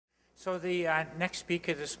So the next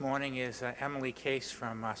speaker this morning is Emily Case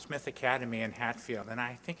from Smith Academy in Hatfield, and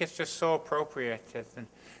I think it's just so appropriate that the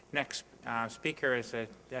next speaker is a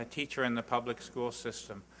teacher in the public school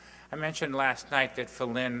system. I mentioned last night that for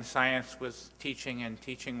Lynn, science was teaching and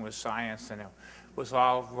teaching was science, and it was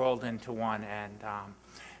all rolled into one. And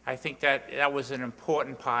I think that was an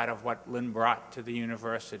important part of what Lynn brought to the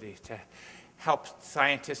university, to help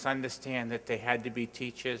scientists understand that they had to be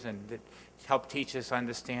teachers, and that help teachers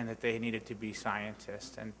understand that they needed to be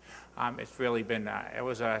scientists. And it's really been, it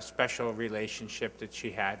was a special relationship that she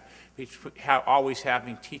had, always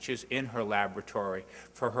having teachers in her laboratory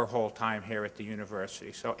for her whole time here at the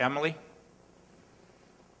university. So Emily?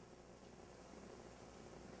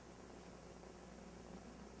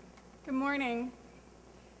 Good morning.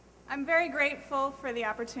 I'm very grateful for the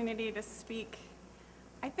opportunity to speak.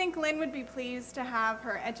 I think Lynn would be pleased to have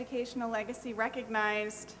her educational legacy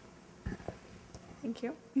recognized. Thank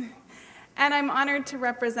you. And I'm honored to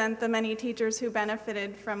represent the many teachers who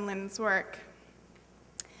benefited from Lynn's work.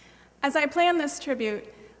 As I planned this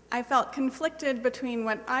tribute, I felt conflicted between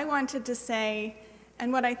what I wanted to say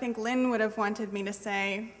and what I think Lynn would have wanted me to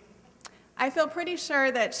say. I feel pretty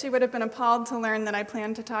sure that she would have been appalled to learn that I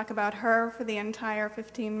planned to talk about her for the entire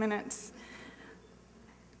 15 minutes.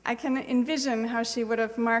 I can envision how she would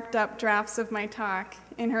have marked up drafts of my talk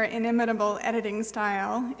in her inimitable editing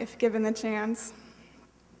style, if given the chance.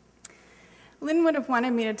 Lynn would have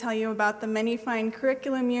wanted me to tell you about the many fine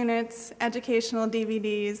curriculum units, educational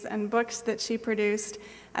DVDs, and books that she produced,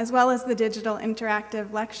 as well as the digital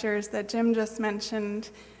interactive lectures that Jim just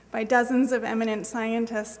mentioned by dozens of eminent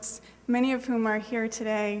scientists, many of whom are here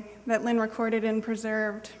today, that Lynn recorded and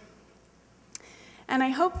preserved. And I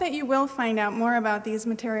hope that you will find out more about these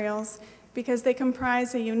materials because they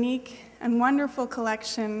comprise a unique and wonderful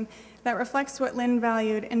collection that reflects what Lynn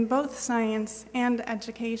valued in both science and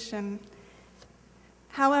education.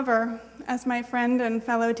 However, as my friend and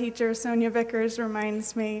fellow teacher Sonia Vickers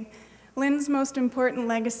reminds me, Lynn's most important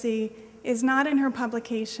legacy is not in her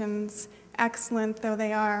publications, excellent though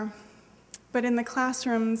they are, but in the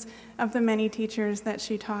classrooms of the many teachers that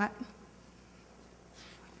she taught.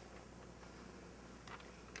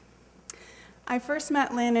 I first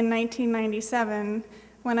met Lynn in 1997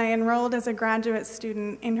 when I enrolled as a graduate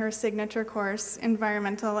student in her signature course,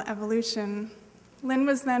 Environmental Evolution. Lynn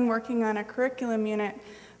was then working on a curriculum unit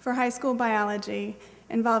for high school biology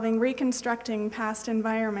involving reconstructing past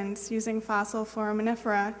environments using fossil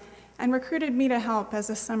foraminifera and recruited me to help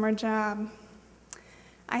as a summer job.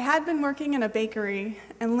 I had been working in a bakery,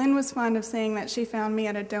 and Lynn was fond of saying that she found me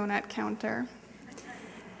at a donut counter.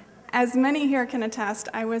 As many here can attest,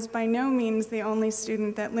 I was by no means the only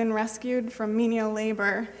student that Lynn rescued from menial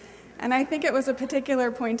labor, and I think it was a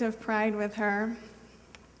particular point of pride with her.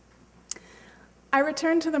 I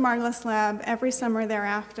returned to the Margulis Lab every summer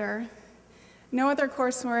thereafter. No other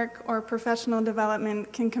coursework or professional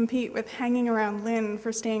development can compete with hanging around Lynn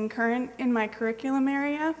for staying current in my curriculum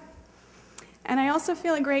area. And I also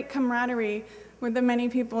feel a great camaraderie with the many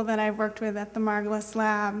people that I've worked with at the Margulis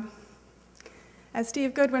Lab. As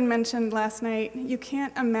Steve Goodwin mentioned last night, you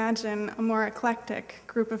can't imagine a more eclectic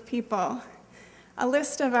group of people. A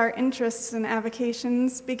list of our interests and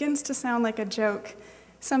avocations begins to sound like a joke,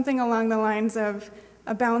 something along the lines of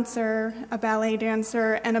a bouncer, a ballet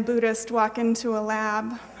dancer, and a Buddhist walk into a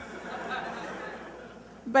lab.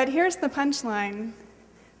 But here's the punchline.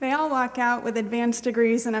 They all walk out with advanced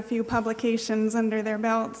degrees and a few publications under their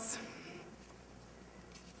belts.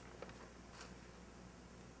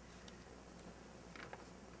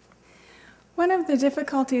 One of the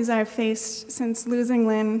difficulties I've faced since losing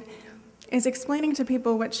Lynn is explaining to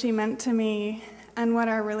people what she meant to me and what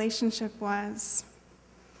our relationship was.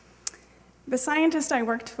 The scientist I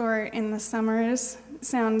worked for in the summers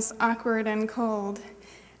sounds awkward and cold,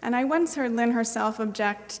 and I once heard Lynn herself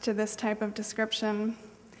object to this type of description.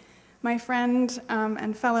 My friend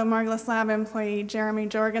and fellow Margulis Lab employee, Jeremy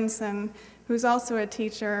Jorgensen, who's also a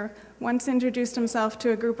teacher, once introduced himself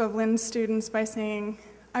to a group of Lynn's students by saying,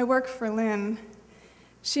 "I work for Lynn."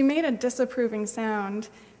 She made a disapproving sound,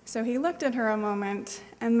 so he looked at her a moment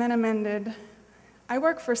and then amended, "I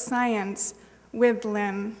work for science with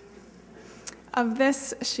Lynn." Of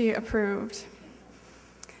this, she approved.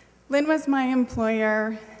 Lynn was my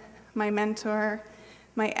employer, my mentor,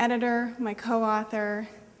 my editor, my co-author,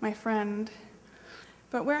 my friend.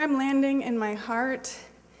 But where I'm landing in my heart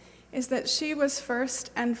is that she was first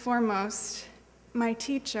and foremost my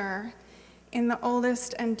teacher in the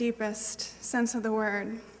oldest and deepest sense of the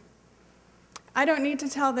word. I don't need to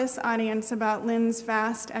tell this audience about Lynn's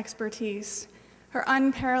vast expertise, her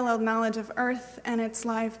unparalleled knowledge of Earth and its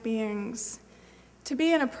live beings. To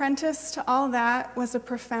be an apprentice to all that was a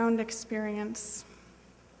profound experience.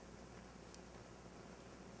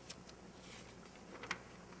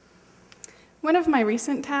 One of my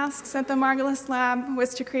recent tasks at the Margulis Lab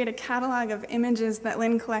was to create a catalog of images that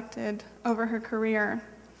Lynn collected over her career.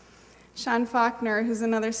 Sean Faulkner, who's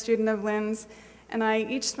another student of Lynn's, and I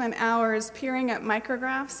each spent hours peering at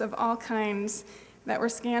micrographs of all kinds that were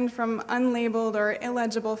scanned from unlabeled or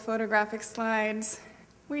illegible photographic slides.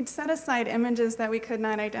 We'd set aside images that we could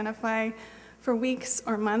not identify for weeks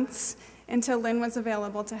or months until Lynn was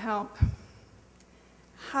available to help.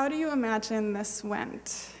 How do you imagine this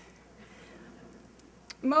went?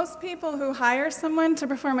 Most people who hire someone to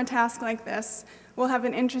perform a task like this will have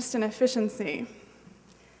an interest in efficiency.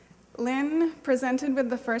 Lynn, presented with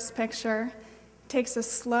the first picture, takes a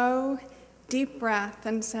slow, deep breath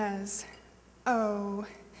and says, "Oh,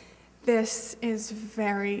 this is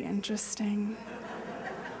very interesting."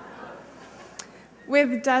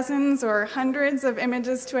 With dozens or hundreds of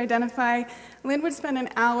images to identify, Lynn would spend an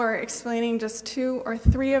hour explaining just 2 or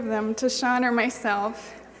 3 of them to Sean or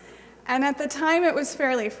myself. And at the time, it was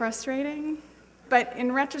fairly frustrating, but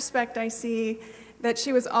in retrospect, I see that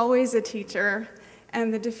she was always a teacher,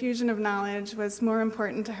 and the diffusion of knowledge was more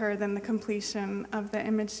important to her than the completion of the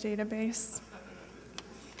image database.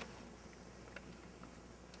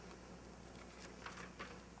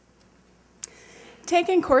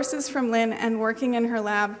 Taking courses from Lynn and working in her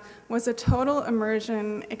lab was a total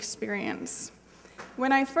immersion experience.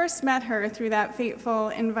 When I first met her through that fateful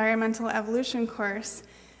environmental evolution course,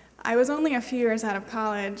 I was only a few years out of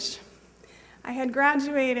college. I had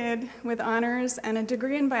graduated with honors and a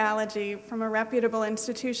degree in biology from a reputable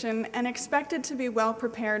institution and expected to be well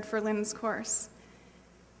prepared for Lynn's course.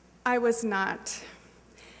 I was not.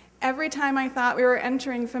 Every time I thought we were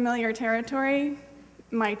entering familiar territory,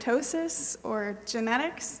 mitosis or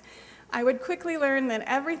genetics, I would quickly learn that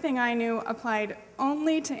everything I knew applied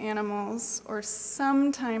only to animals or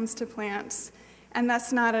sometimes to plants, and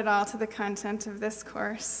thus not at all to the content of this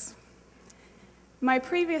course. My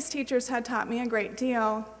previous teachers had taught me a great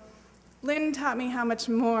deal. Lynn taught me how much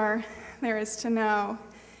more there is to know.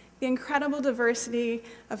 The incredible diversity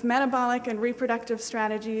of metabolic and reproductive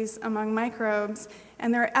strategies among microbes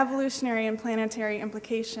and their evolutionary and planetary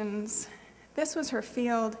implications. This was her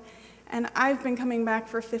field, and I've been coming back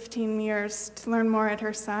for 15 years to learn more at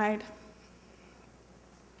her side.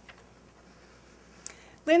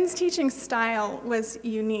 Lynn's teaching style was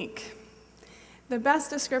unique. The best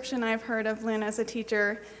description I've heard of Lynn as a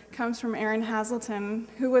teacher comes from Aaron Hazelton,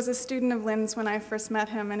 who was a student of Lynn's when I first met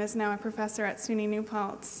him and is now a professor at SUNY New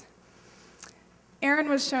Paltz. Aaron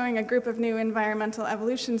was showing a group of new environmental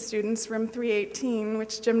evolution students, room 318,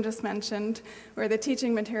 which Jim just mentioned, where the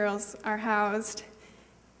teaching materials are housed.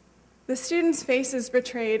 The students' faces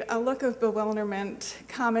betrayed a look of bewilderment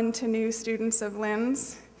common to new students of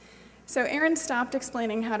Lynn's. So Aaron stopped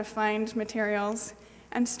explaining how to find materials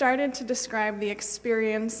and started to describe the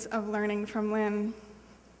experience of learning from Lynn.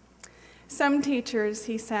 Some teachers,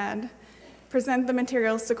 he said, present the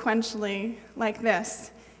materials sequentially, like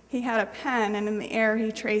this. He had a pen, and in the air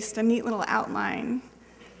he traced a neat little outline.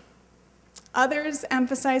 Others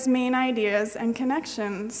emphasize main ideas and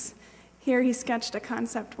connections. Here he sketched a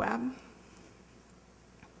concept web.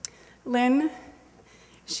 Lynn,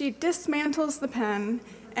 she dismantles the pen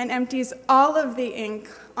and empties all of the ink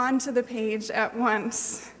onto the page at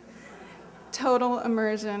once. Total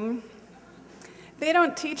immersion. They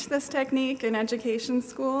don't teach this technique in education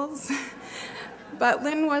schools, but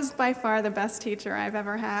Lynn was by far the best teacher I've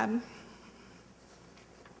ever had.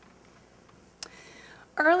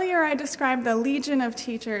 Earlier, I described the legion of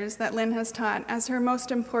teachers that Lynn has taught as her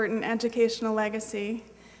most important educational legacy.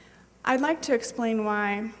 I'd like to explain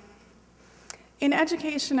why. In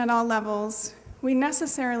education at all levels, we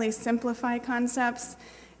necessarily simplify concepts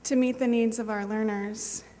to meet the needs of our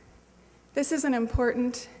learners. This is an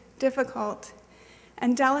important, difficult,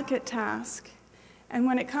 and delicate task, and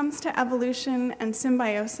when it comes to evolution and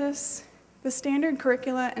symbiosis, the standard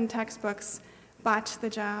curricula and textbooks botch the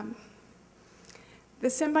job. The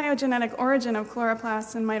symbiogenetic origin of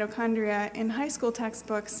chloroplasts and mitochondria in high school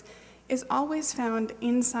textbooks is always found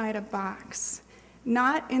inside a box,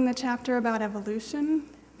 not in the chapter about evolution,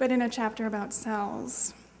 but in a chapter about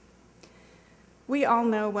cells. We all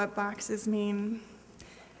know what boxes mean.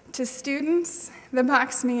 To students, the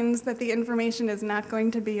box means that the information is not going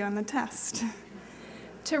to be on the test.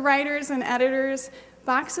 To writers and editors,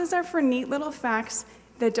 boxes are for neat little facts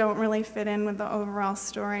that don't really fit in with the overall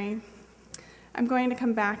story. I'm going to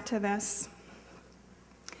come back to this.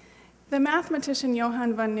 The mathematician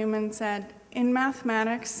Johann von Neumann said, "In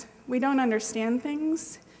mathematics, we don't understand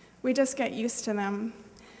things, We just get used to them.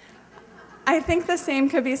 I think the same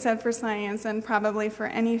could be said for science and probably for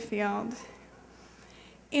any field.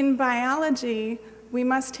 In biology, we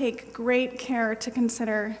must take great care to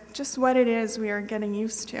consider just what it is we are getting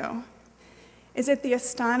used to. Is it the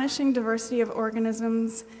astonishing diversity of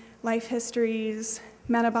organisms, life histories,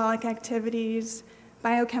 metabolic activities,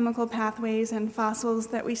 biochemical pathways, and fossils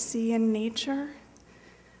that we see in nature?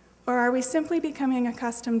 Or are we simply becoming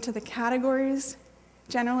accustomed to the categories,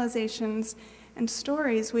 generalizations, and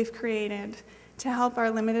stories we've created to help our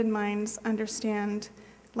limited minds understand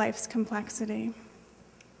life's complexity?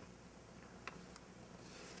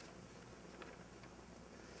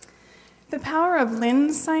 The power of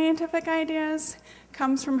Lynn's scientific ideas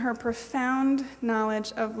comes from her profound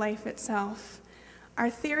knowledge of life itself. Our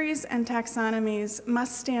theories and taxonomies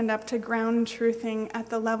must stand up to ground truthing at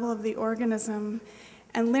the level of the organism,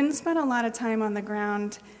 and Lynn spent a lot of time on the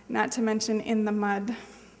ground, not to mention in the mud.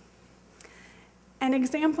 An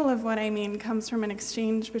example of what I mean comes from an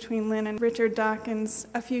exchange between Lynn and Richard Dawkins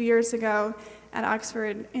a few years ago at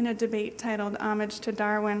Oxford in a debate titled Homage to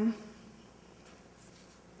Darwin.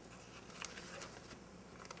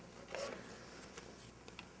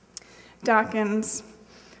 Dawkins: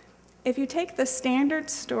 if you take the standard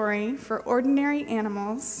story for ordinary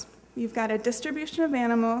animals, you've got a distribution of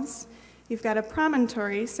animals, you've got a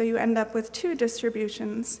promontory, so you end up with two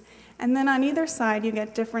distributions, and then on either side you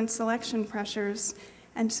get different selection pressures,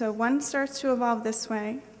 and so one starts to evolve this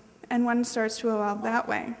way, and one starts to evolve that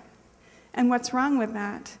way. And what's wrong with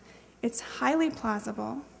that? It's highly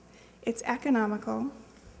plausible, it's economical,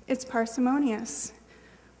 it's parsimonious.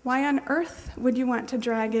 Why on earth would you want to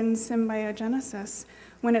drag in symbiogenesis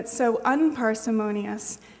when it's so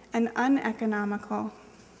unparsimonious and uneconomical?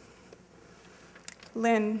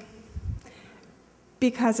 Lynn: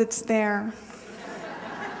 because it's there.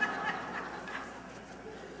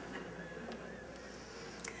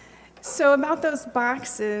 So about those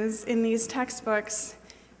boxes in these textbooks,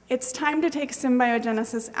 it's time to take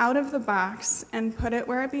symbiogenesis out of the box and put it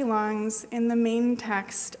where it belongs in the main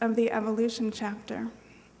text of the evolution chapter.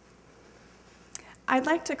 I'd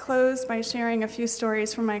like to close by sharing a few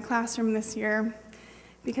stories from my classroom this year,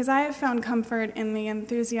 because I have found comfort in the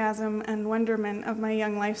enthusiasm and wonderment of my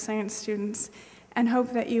young life science students, and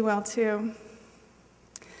hope that you will too.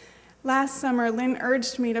 Last summer, Lynn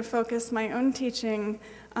urged me to focus my own teaching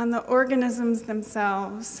on the organisms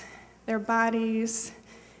themselves, their bodies,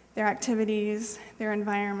 their activities, their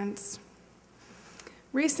environments.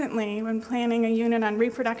 Recently, when planning a unit on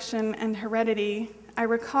reproduction and heredity, I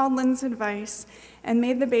recalled Lynn's advice and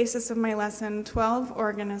made the basis of my lesson 12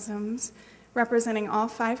 organisms, representing all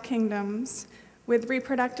 5 kingdoms, with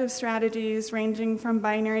reproductive strategies ranging from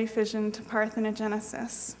binary fission to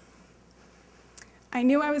parthenogenesis. I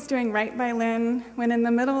knew I was doing right by Lynn when in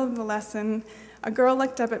the middle of the lesson, a girl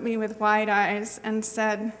looked up at me with wide eyes and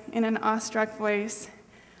said in an awestruck voice,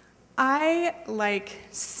 "I,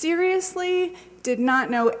 seriously did not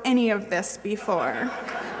know any of this before."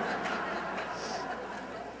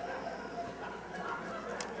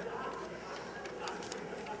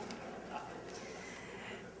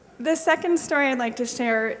 The second story I'd like to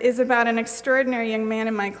share is about an extraordinary young man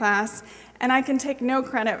in my class, and I can take no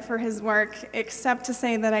credit for his work except to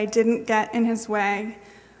say that I didn't get in his way,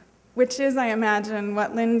 which is, I imagine,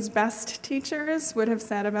 what Lynn's best teachers would have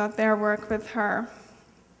said about their work with her.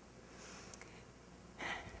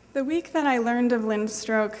 The week that I learned of Lynn's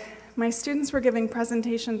stroke, my students were giving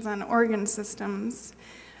presentations on organ systems.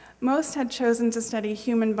 Most had chosen to study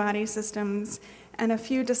human body systems, and a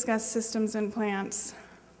few discussed systems in plants.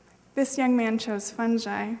 This young man chose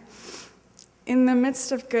fungi. In the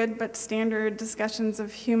midst of good but standard discussions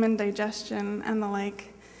of human digestion and the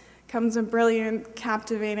like, comes a brilliant,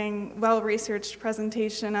 captivating, well-researched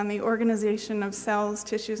presentation on the organization of cells,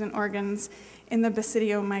 tissues, and organs in the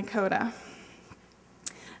Basidiomycota.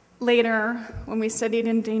 Later, when we studied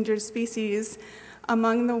endangered species,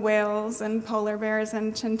 among the whales and polar bears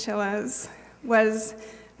and chinchillas was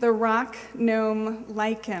the rock gnome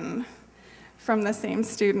lichen from the same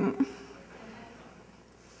student.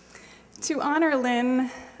 To honor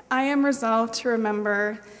Lynn, I am resolved to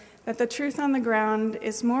remember that the truth on the ground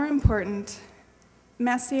is more important,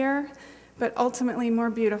 messier, but ultimately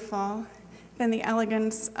more beautiful than the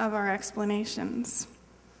elegance of our explanations.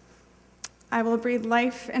 I will breathe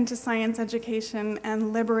life into science education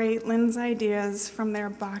and liberate Lynn's ideas from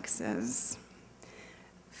their boxes.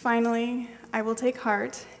 Finally, I will take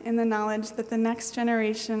heart in the knowledge that the next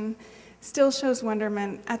generation still shows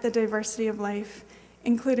wonderment at the diversity of life,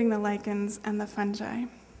 including the lichens and the fungi.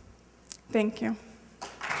 Thank you.